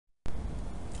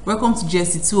Welcome to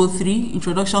GST 203,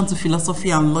 Introduction to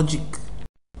Philosophy and Logic.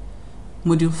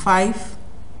 Module 5,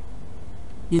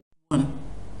 Unit 1,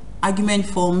 Argument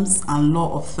Forms and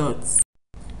Law of Thoughts.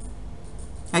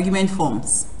 Argument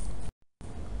Forms.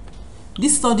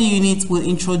 This study unit will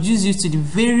introduce you to the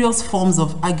various forms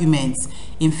of arguments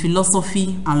in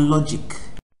philosophy and logic.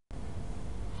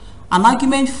 An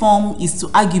argument form is to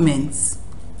arguments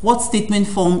what statement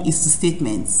form is to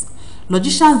statements.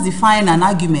 Logicians define an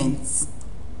argument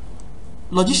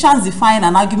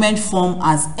form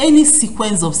as any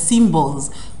sequence of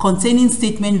symbols containing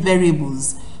statement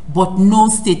variables but no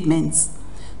statements,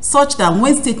 such that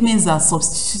when statements are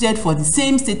substituted for the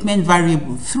same statement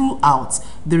variable throughout,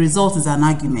 the result is an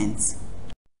argument.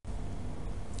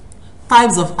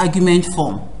 Types of argument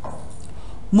form: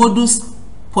 modus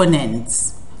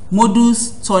ponens,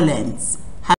 modus tollens,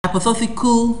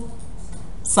 hypothetical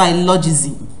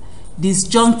syllogism,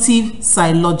 disjunctive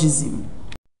syllogism.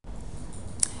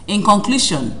 In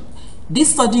conclusion,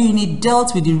 this study unit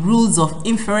dealt with the rules of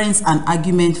inference and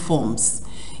argument forms.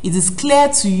 It is clear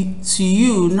to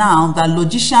you now that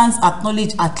logicians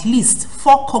acknowledge at least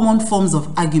 4 common forms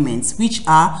of arguments, which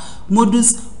are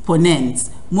modus ponens,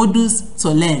 modus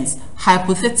tollens,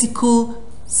 hypothetical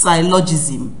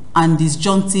syllogism, and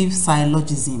disjunctive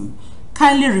syllogism.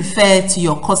 Kindly refer to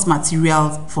your course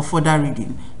materials for further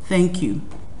reading. Thank you.